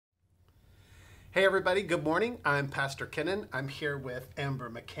Hey everybody, good morning. I'm Pastor Kennan. I'm here with Amber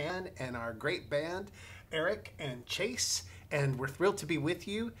McCann and our great band, Eric and Chase, and we're thrilled to be with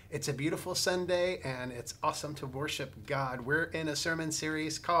you. It's a beautiful Sunday and it's awesome to worship God. We're in a sermon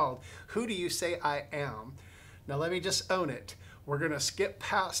series called Who Do You Say I Am? Now let me just own it. We're going to skip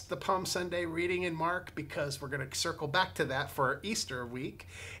past the Palm Sunday reading in Mark because we're going to circle back to that for Easter week.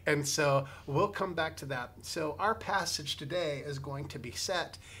 And so we'll come back to that. So our passage today is going to be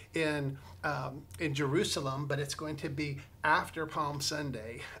set in Jerusalem, but it's going to be after Palm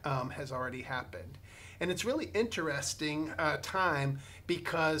Sunday has already happened. And it's really interesting time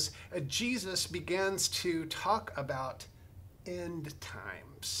because Jesus begins to talk about end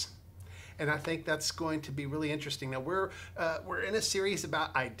times. And I think that's going to be really interesting. Now, we're in a series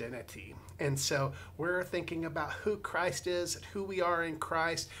about identity. And so we're thinking about who Christ is and who we are in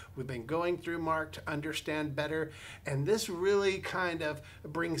Christ. We've been going through Mark to understand better. And this really kind of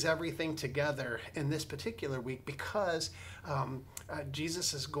brings everything together in this particular week because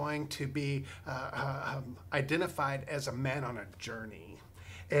Jesus is going to be identified as a man on a journey.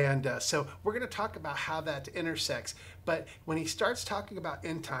 And so we're going to talk about how that intersects. But when he starts talking about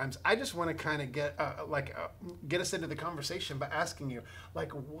end times, I just want to kind of get us into the conversation by asking you,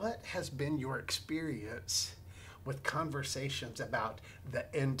 what has been your experience with conversations about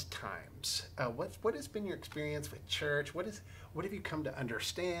the end times? What has been your experience with church? What have you come to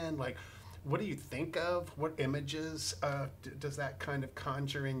understand? What do you think of? What images does that kind of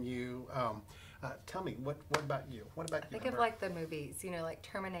conjure in you? Tell me, what about you? What about you? I think of the movies, like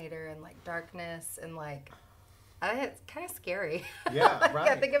Terminator and darkness and it's kind of scary. Yeah, right.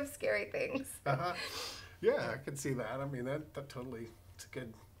 I think of scary things. Yeah, I can see that. I mean, that totally, it's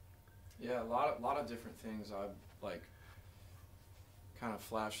good. Yeah, a lot of different things I've kind of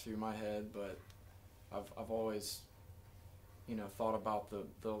flashed through my head, but I've always thought about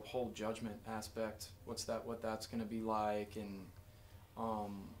the whole judgment aspect. What that's going to be like, and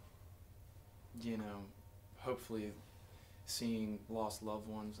hopefully seeing lost loved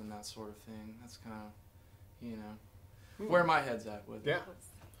ones and that sort of thing. That's kind of, where my head's at with it. Yeah.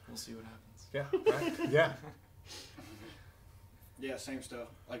 We'll see what happens. Yeah, right. Yeah. Yeah, same stuff.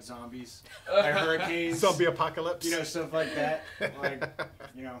 Like zombies, like hurricanes. Zombie apocalypse. Stuff like that.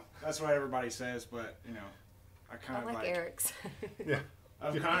 That's what everybody says, but, I kind of like Eric's. Yeah.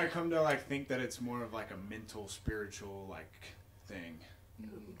 I've kind of come to, think that it's more of, a mental, spiritual, thing.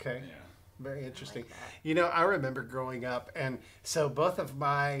 Okay. Yeah. Very interesting. I like I remember growing up, and so both of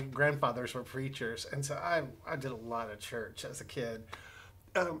my grandfathers were preachers, and so I did a lot of church as a kid.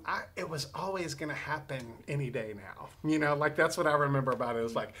 It was always going to happen any day now. That's what I remember about it. It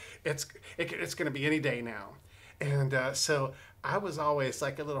was it's going to be any day now. And so I was always a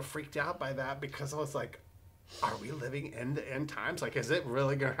little freaked out by that because I was like, are we living in the end times? Is it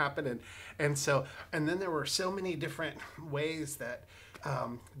really going to happen? And then there were so many different ways that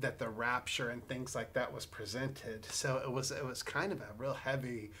the rapture and things like that was presented. So it was kind of a real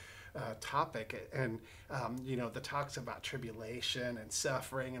heavy topic, and the talks about tribulation and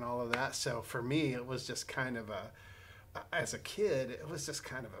suffering and all of that. So for me, it was just kind of as a kid, it was just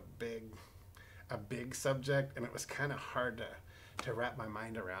kind of a big subject, and it was kind of hard to wrap my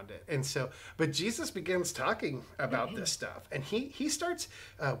mind around it. And so, but Jesus begins talking about this stuff, and he starts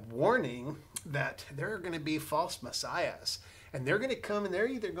warning that there are going to be false messiahs. And they're going to come and they're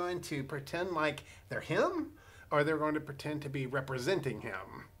either going to pretend like they're him or they're going to pretend to be representing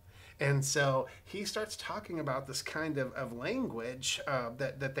him. And so he starts talking about this kind of language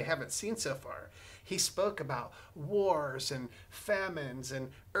that they haven't seen so far. He spoke about wars and famines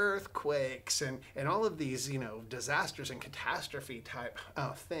and earthquakes and all of these, disasters and catastrophe type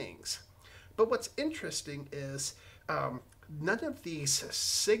things. But what's interesting is none of these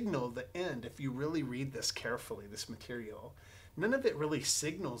signal the end. If you really read this carefully, this material, none of it really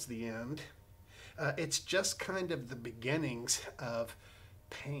signals the end. It's just kind of the beginnings of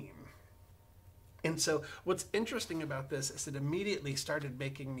pain. And so what's interesting about this is it immediately started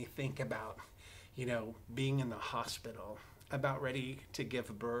making me think about, being in the hospital, about ready to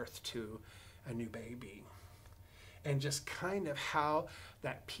give birth to a new baby. And just kind of how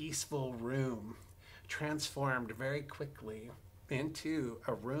that peaceful room transformed very quickly into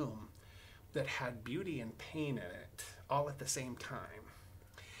a room that had beauty and pain in it all at the same time.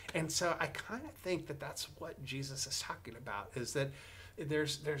 And so I kind of think that that's what Jesus is talking about, is that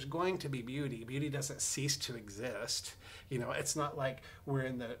there's going to be beauty. Beauty doesn't cease to exist. It's not like we're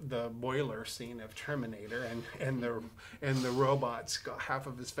in the boiler scene of Terminator and the robot's got half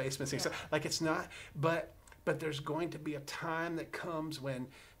of his face missing. Yeah. So it's not, but there's going to be a time that comes when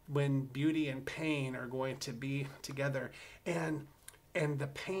beauty and pain are going to be together. And the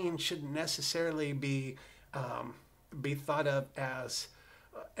pain shouldn't necessarily be thought of as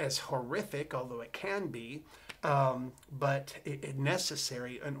horrific, although it can be, but it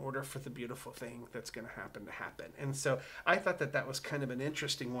necessary in order for the beautiful thing that's going to happen. And so I thought that was kind of an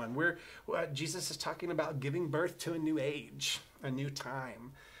interesting one, where Jesus is talking about giving birth to a new age, a new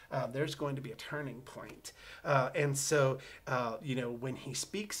time. There's going to be a turning point. And so, when he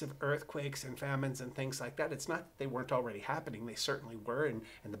speaks of earthquakes and famines and things like that, it's not that they weren't already happening. They certainly were, and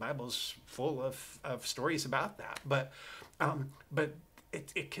the Bible's full of stories about that. But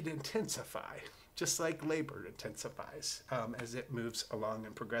it could intensify, just like labor intensifies as it moves along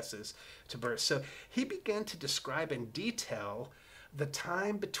and progresses to birth. So he began to describe in detail the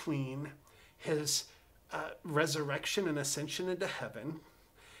time between his resurrection and ascension into heaven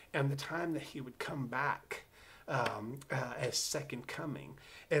and the time that he would come back as second coming.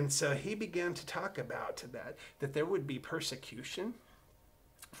 And so he began to talk about that there would be persecution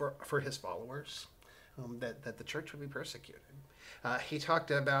for his followers, that the church would be persecuted. He talked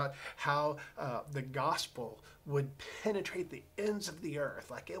about how the gospel would penetrate the ends of the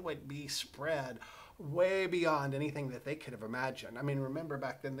earth, like it would be spread way beyond anything that they could have imagined. I mean, remember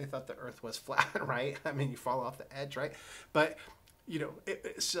back then they thought the earth was flat, right? I mean, you fall off the edge, right? But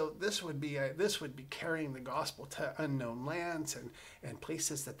so this would be carrying the gospel to unknown lands and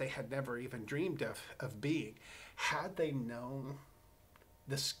places that they had never even dreamed of being. Had they known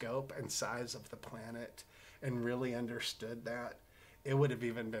the scope and size of the planet and really understood that, it would have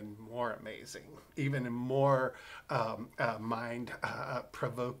even been more amazing, even more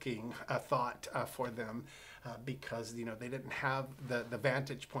mind-provoking thought for them, because they didn't have the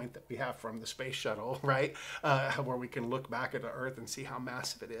vantage point that we have from the space shuttle, right, where we can look back at the Earth and see how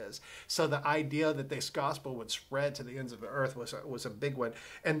massive it is. So the idea that this gospel would spread to the ends of the earth was a big one.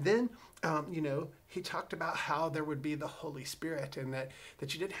 And then he talked about how there would be the Holy Spirit, and that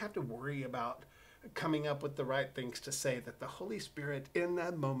you didn't have to worry about coming up with the right things to say, that the Holy Spirit in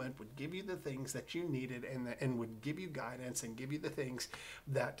that moment would give you the things that you needed and would give you guidance and give you the things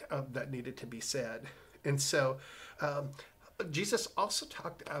that needed to be said. And so Jesus also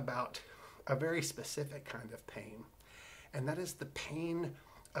talked about a very specific kind of pain, and that is the pain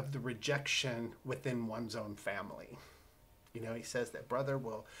of the rejection within one's own family. He says that brother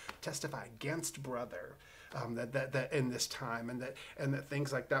will testify against brother, that in this time, and that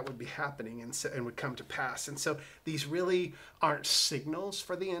things like that would be happening and would come to pass. And so these really aren't signals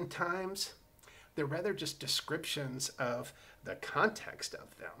for the end times. They're rather just descriptions of the context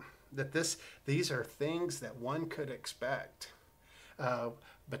of them. That these are things that one could expect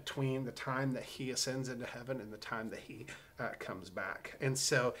between the time that he ascends into heaven and the time that he comes back. And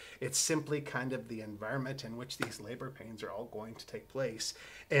so it's simply kind of the environment in which these labor pains are all going to take place,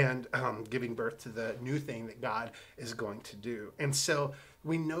 and giving birth to the new thing that God is going to do. And so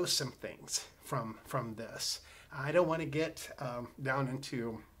we know some things from this. I don't want to get down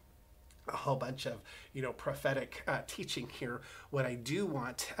into a whole bunch of prophetic teaching here. What I do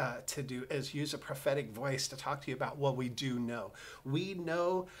want to do is use a prophetic voice to talk to you about what we do know. We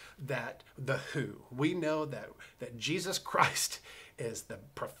know that we know that Jesus Christ is the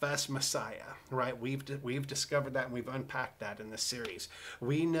professed Messiah, right? We've discovered that, and we've unpacked that in this series.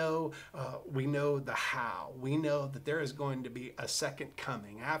 We know the how. We know that there is going to be a second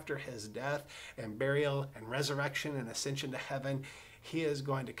coming after his death and burial and resurrection and ascension to heaven. He is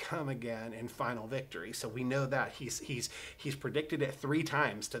going to come again in final victory. So we know that he's predicted it 3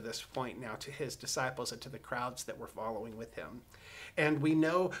 times to this point now, to his disciples and to the crowds that were following with him. And we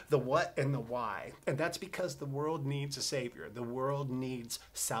know the what and the why. And that's because the world needs a savior. The world needs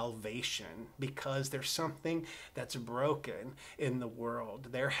salvation, because there's something that's broken in the world.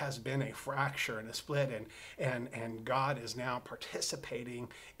 There has been a fracture and a split, and God is now participating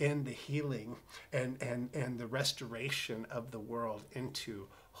in the healing and the restoration of the world into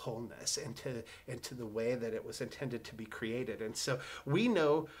wholeness, into the way that it was intended to be created. And so we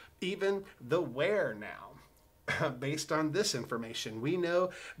know even the where now. Based on this information, we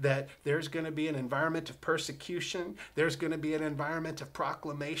know that there's going to be an environment of persecution. There's going to be an environment of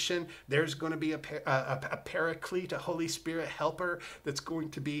proclamation. There's going to be a paraclete, a Holy Spirit helper that's going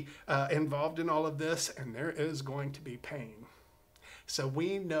to be involved in all of this, and there is going to be pain. So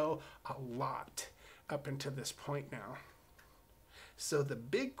we know a lot up until this point now. So the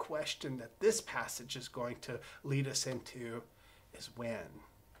big question that this passage is going to lead us into is when.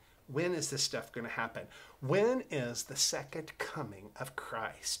 When is this stuff going to happen? When is the second coming of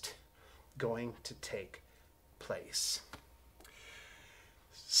Christ going to take place?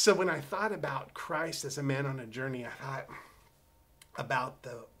 So when I thought about Christ as a man on a journey, I thought about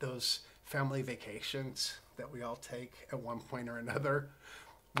those family vacations that we all take at one point or another,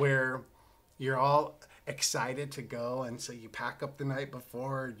 where you're all excited to go, and so you pack up the night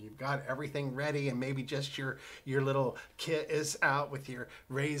before, you've got everything ready, and maybe just your little kit is out with your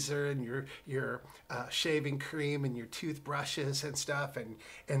razor and your shaving cream and your toothbrushes and stuff,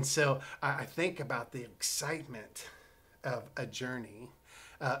 and so I think about the excitement of a journey,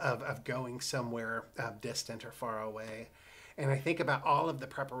 of going somewhere distant or far away. And I think about all of the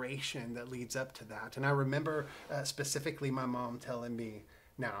preparation that leads up to that. And I remember specifically my mom telling me,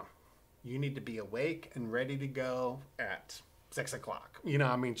 now, you need to be awake and ready to go at 6 o'clock. You know,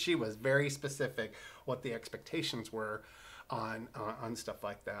 I mean, she was very specific what the expectations were on stuff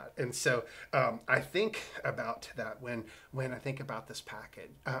like that. And so I think about that when I think about this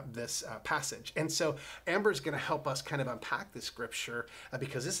passage. And so Amber's going to help us kind of unpack the scripture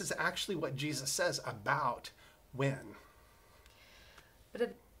because this is actually what Jesus says about when.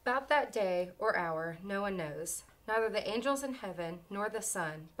 But about that day or hour, no one knows, neither the angels in heaven nor the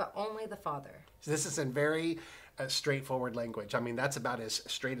Son, but only the Father. So this is in very straightforward language. I mean, that's about as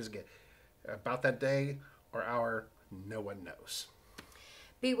straight as get. About that day or hour, no one knows.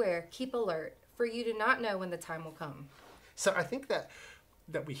 Beware, keep alert, for you do not know when the time will come. So I think that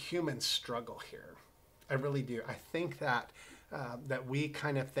we humans struggle here. I really do. I think that we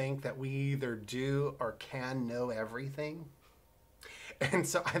kind of think that we either do or can know everything. And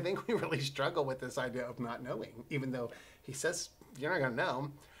so I think we really struggle with this idea of not knowing, even though he says you're not going to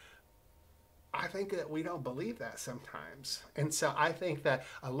know. I think that we don't believe that sometimes. And so I think that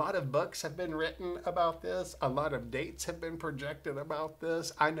a lot of books have been written about this. A lot of dates have been projected about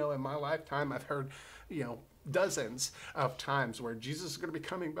this. I know in my lifetime I've heard, dozens of times where Jesus is going to be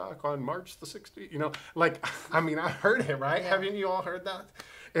coming back on March the 16th. I heard it, right? Yeah. Haven't you all heard that?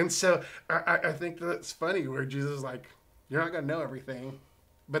 And so I think that it's funny where Jesus is like, you're not going to know everything,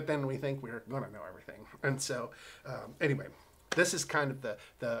 but then we think we're going to know everything. And so, anyway, this is kind of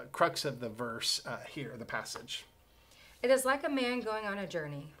the crux of the verse here, the passage. It is like a man going on a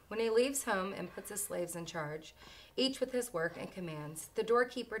journey. When he leaves home and puts his slaves in charge, each with his work and commands the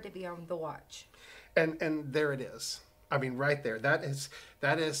doorkeeper to be on the watch. And there it is. I mean, right there. That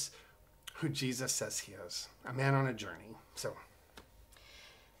is who Jesus says he is, a man on a journey. So,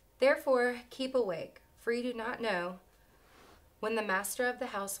 therefore, keep awake, for you do not know when the master of the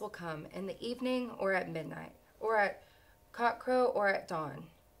house will come, in the evening or at midnight, or at cockcrow or at dawn.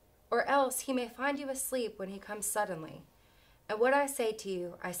 Or else he may find you asleep when he comes suddenly. And what I say to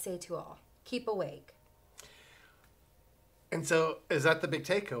you, I say to all, keep awake. And so is that the big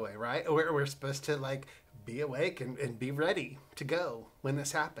takeaway, right? We're supposed to be awake and be ready to go when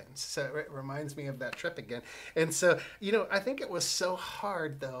this happens. So it reminds me of that trip again. And so, I think it was so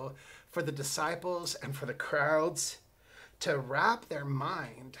hard, though, for the disciples and for the crowds to wrap their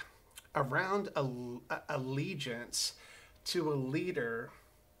mind around allegiance to a leader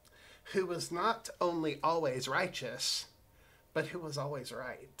who was not only always righteous, but who was always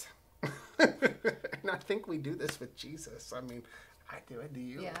right. And I think we do this with Jesus. I mean, I do it. Do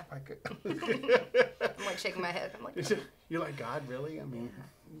you? Yeah. I'm shaking my head. I'm like, you're like, God, really? I mean,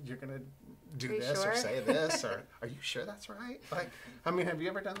 you're going to do Are you this sure? or say this, or are you sure that's right? Have you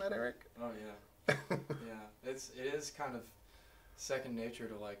ever done that, Eric? Oh, yeah. Yeah. It is kind of second nature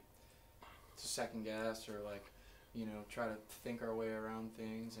to second guess or try to think our way around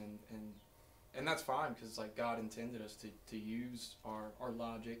things and that's fine because God intended us to use our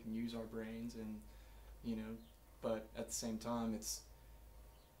logic and use our brains and but at the same time it's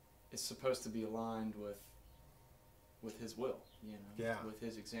supposed to be aligned with his will, yeah. with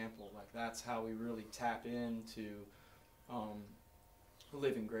his example. That's how we really tap into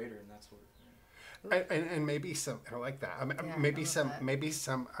living greater, and that's what. And maybe some, I like that. Yeah, maybe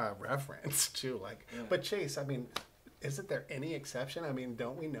some reverence too. Yeah. But Chase, I mean, isn't there any exception? I mean,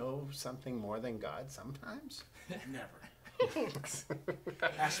 don't we know something more than God sometimes? Never.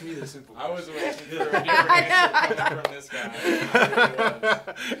 Ask me the simple I was question. waiting for a different answer from this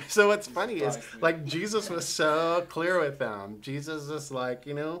guy. So what's funny is, Jesus was so clear with them. Jesus is like,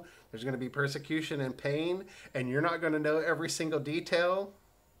 there's going to be persecution and pain, and you're not going to know every single detail.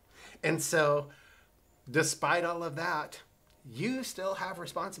 And so, despite all of that, you still have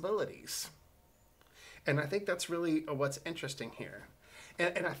responsibilities. And I think that's really what's interesting here.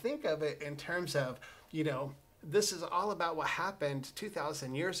 And I think of it in terms of, this is all about what happened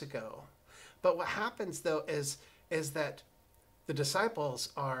 2,000 years ago. But what happens, though, is that the disciples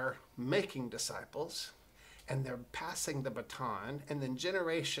are making disciples, and they're passing the baton, and then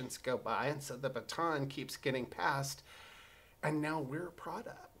generations go by, and so the baton keeps getting passed, and now we're a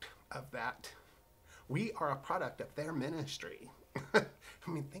product of that. We are a product of their ministry.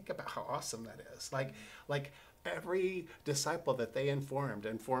 I mean, think about how awesome that is. Like every disciple that they informed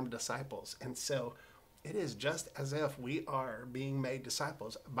disciples. And so it is just as if we are being made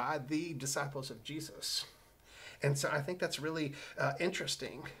disciples by the disciples of Jesus. And so I think that's really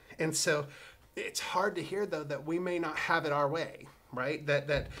interesting. And so it's hard to hear, though, that we may not have it our way, right?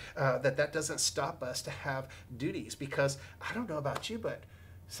 That doesn't stop us to have duties, because I don't know about you, but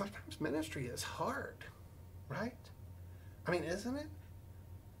sometimes ministry is hard, right? I mean, isn't it?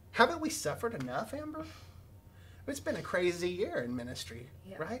 Haven't we suffered enough, Amber? It's been a crazy year in ministry,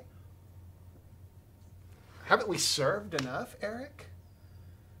 Yeah. right? Haven't we served enough, Eric?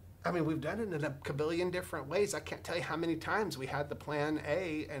 I mean, we've done it in a kabillion different ways. I can't tell you how many times we had the plan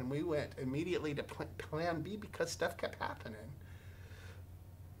A and we went immediately to plan B because stuff kept happening.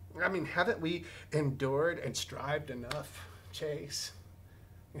 I mean, haven't we endured and strived enough, Chase?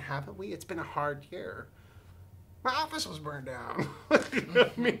 Haven't we? It's been a hard year. My office was burned down. You know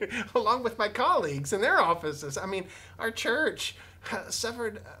what I mean? Along with my colleagues in their offices. I mean, our church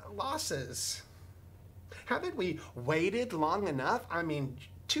suffered losses. Haven't we waited long enough? I mean,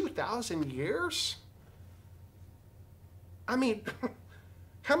 2,000 years? I mean,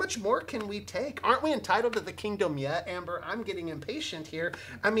 how much more can we take? Aren't we entitled to the kingdom yet, Amber? I'm getting impatient here.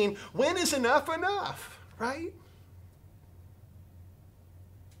 I mean, when is enough enough, right?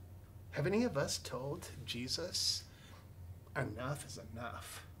 Have any of us told Jesus, enough is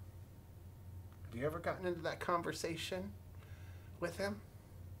enough? Have you ever gotten into that conversation with him?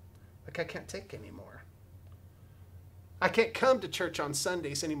 Like, I can't take anymore. I can't come to church on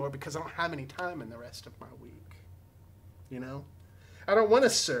Sundays anymore because I don't have any time in the rest of my week. You know? I don't want to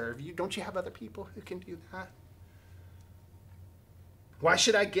serve. Don't you have other people who can do that? Why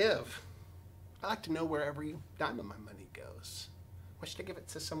should I give? I like to know where every dime of my money goes. Why should I give it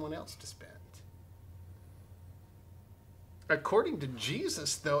to someone else to spend? According to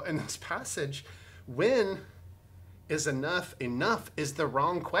Jesus, though, in this passage, when is enough is the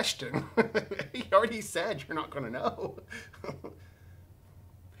wrong question. He already said you're not going to know.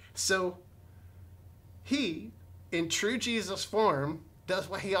 So he, in true Jesus form, does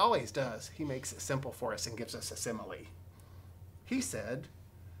what he always does. He makes it simple for us and gives us a simile. He said,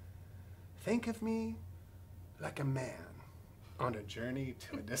 think of me like a man on a journey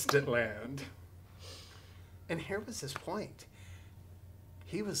to a distant land. And here was his point.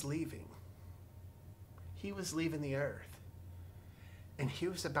 He was leaving. He was leaving the earth. And he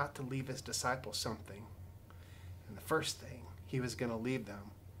was about to leave his disciples something. And the first thing he was going to leave them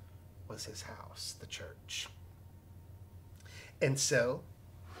was his house, the church. And so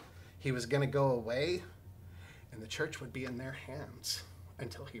he was going to go away, and the church would be in their hands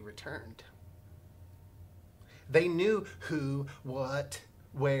until he returned. They knew who, what,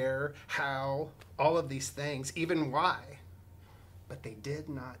 where, how, all of these things, even why. But they did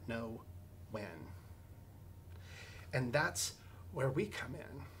not know when. And that's where we come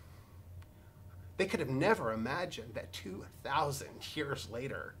in. They could have never imagined that 2,000 years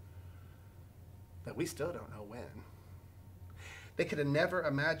later, that we still don't know when. They could have never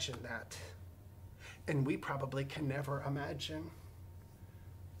imagined that. And we probably can never imagine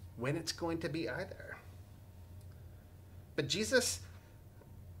when it's going to be either. But Jesus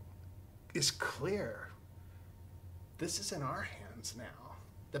is clear. This is in our hands now.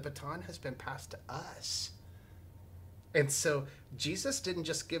 The baton has been passed to us. And so Jesus didn't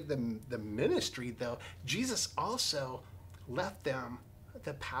just give them the ministry, though. Jesus also left them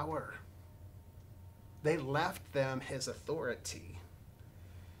the power. They left them his authority.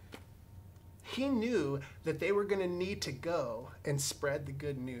 He knew that they were going to need to go and spread the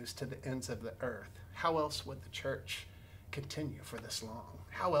good news to the ends of the earth. How else would the church continue for this long?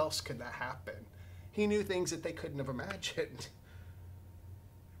 How else could that happen? He knew things that they couldn't have imagined.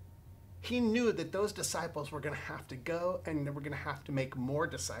 He knew that those disciples were going to have to go, and they were going to have to make more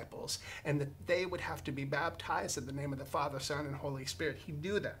disciples, and that they would have to be baptized in the name of the Father, Son, and Holy Spirit. He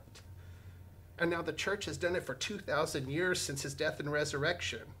knew that. And now the church has done it for 2,000 years since his death and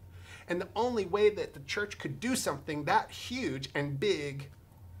resurrection. And the only way that the church could do something that huge and big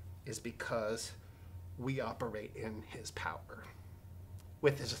is because we operate in his power,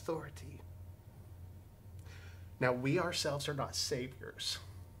 with his authority. Now, we ourselves are not saviors.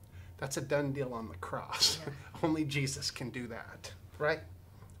 That's a done deal on the cross. Yeah. Only Jesus can do that, right?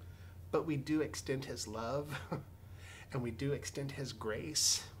 But we do extend his love, and we do extend his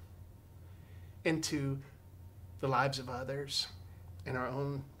grace into the lives of others. In our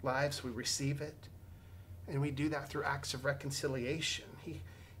own lives, we receive it, and we do that through acts of reconciliation. He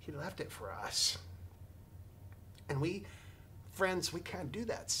left it for us. And we, friends, we can't do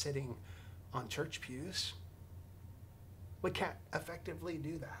that sitting on church pews. We can't effectively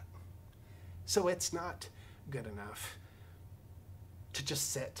do that. So it's not good enough to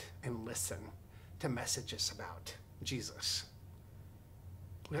just sit and listen to messages about Jesus.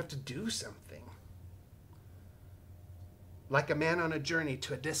 We have to do something. Like a man on a journey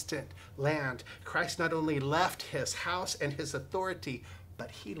to a distant land, Christ not only left his house and his authority, but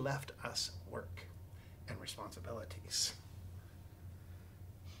he left us work and responsibilities.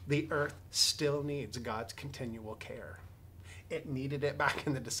 The earth still needs God's continual care. It needed it back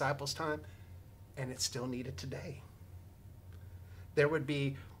in the disciples' time, and it's still needed today. There would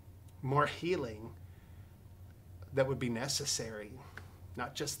be more healing that would be necessary,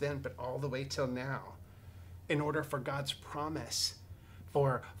 not just then, but all the way till now, in order for God's promise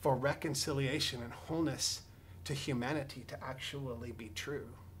for reconciliation and wholeness to humanity to actually be true.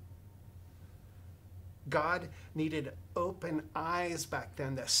 God needed open eyes back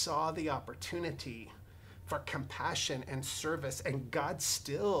then that saw the opportunity for compassion and service, and God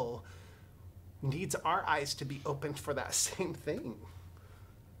still needs our eyes to be opened for that same thing.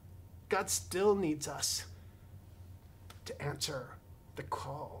 God still needs us to answer the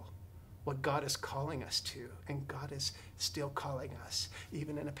call, what God is calling us to, and God is still calling us,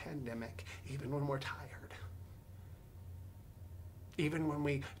 even in a pandemic, even when we're tired, even when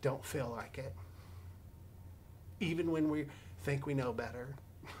we don't feel like it, even when we think we know better.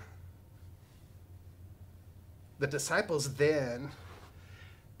 The disciples then,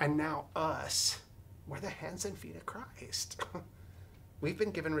 and now us, we're the hands and feet of Christ. We've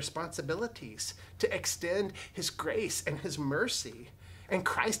been given responsibilities to extend his grace and his mercy and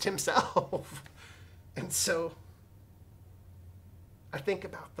Christ himself. And so I think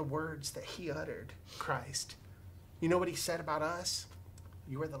about the words that he uttered, Christ. You know what he said about us?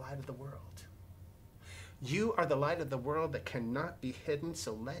 You are the light of the world. You are the light of the world that cannot be hidden,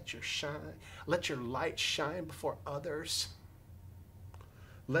 so let your light shine before others.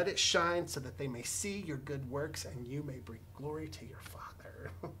 Let it shine so that they may see your good works and you may bring glory to your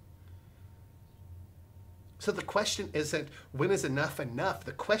Father. So the question isn't, when is enough enough?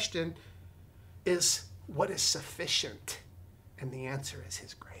 The question is, what is sufficient? And the answer is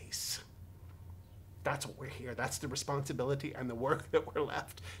his grace. That's what we're here. That's the responsibility and the work that we're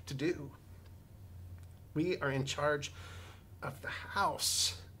left to do. We are in charge of the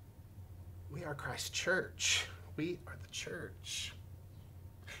house. We are Christ's church. We are the church.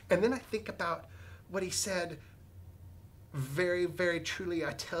 And then I think about what he said, very, very truly,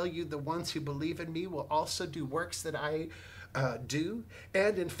 I tell you, the ones who believe in me will also do works that I do.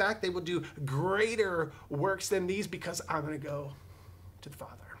 And in fact, they will do greater works than these because I'm going to go to the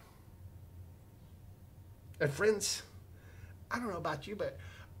Father. And friends, I don't know about you, but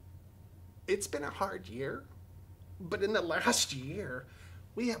it's been a hard year. But in the last year,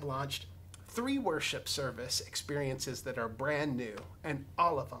 we have launched 3 worship service experiences that are brand new, and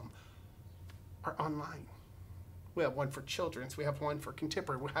all of them are online. We have one for children's, we have one for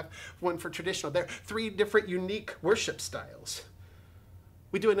contemporary, we have one for traditional. There are 3 different unique worship styles.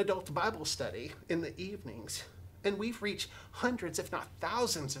 We do an adult Bible study in the evenings, and we've reached hundreds, if not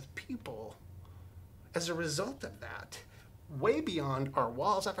thousands of people as a result of that. Way beyond our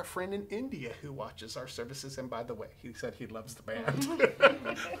walls. I have a friend in India who watches our services, and by the way, he said he loves the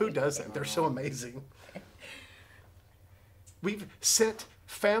band. Who doesn't? They're so amazing. We've sent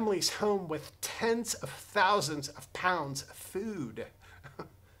families home with tens of thousands of pounds of food.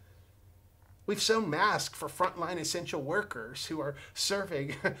 We've sewn masks for frontline essential workers who are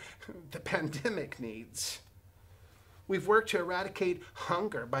serving the pandemic needs. We've worked to eradicate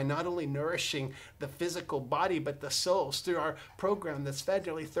hunger by not only nourishing the physical body, but the souls through our program that's fed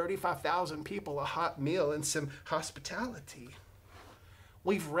nearly 35,000 people a hot meal and some hospitality.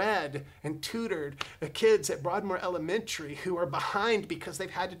 We've read and tutored the kids at Broadmoor Elementary who are behind because they've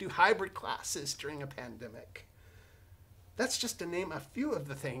had to do hybrid classes during a pandemic. That's just to name a few of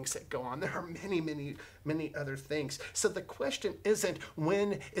the things that go on. There are many, many, many other things. So the question isn't,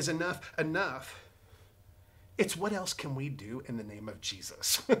 when is enough enough? It's, what else can we do in the name of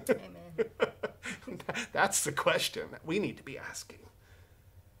Jesus? Amen. That's the question that we need to be asking.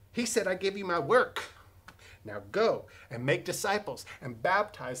 He said, I give you my work. Now go and make disciples and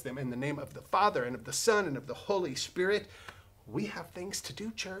baptize them in the name of the Father and of the Son and of the Holy Spirit. We have things to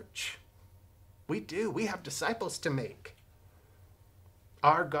do, church. We do. We have disciples to make.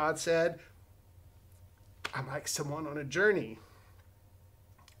 Our God said, I'm like someone on a journey,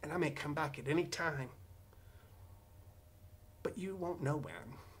 and I may come back at any time. But you won't know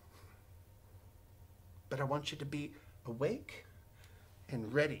when. But I want you to be awake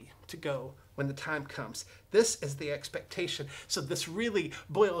and ready to go when the time comes. This is the expectation. So this really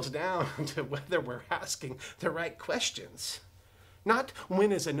boils down to whether we're asking the right questions. Not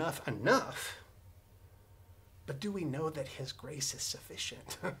when is enough enough, but do we know that his grace is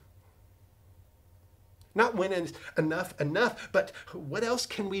sufficient? Not when is enough enough, but what else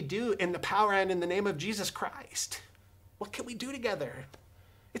can we do in the power and in the name of Jesus Christ? What can we do together?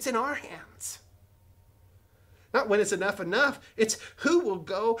 It's in our hands. Not when it's enough enough, it's who will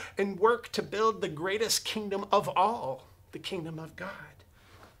go and work to build the greatest kingdom of all, the kingdom of God,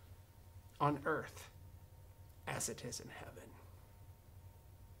 on earth as it is in heaven.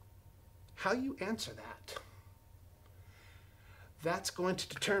 How you answer that, that's going to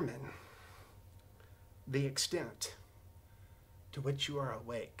determine the extent to which you are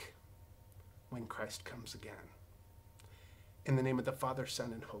awake when Christ comes again. In the name of the Father,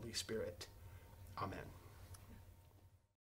 Son, and Holy Spirit, amen.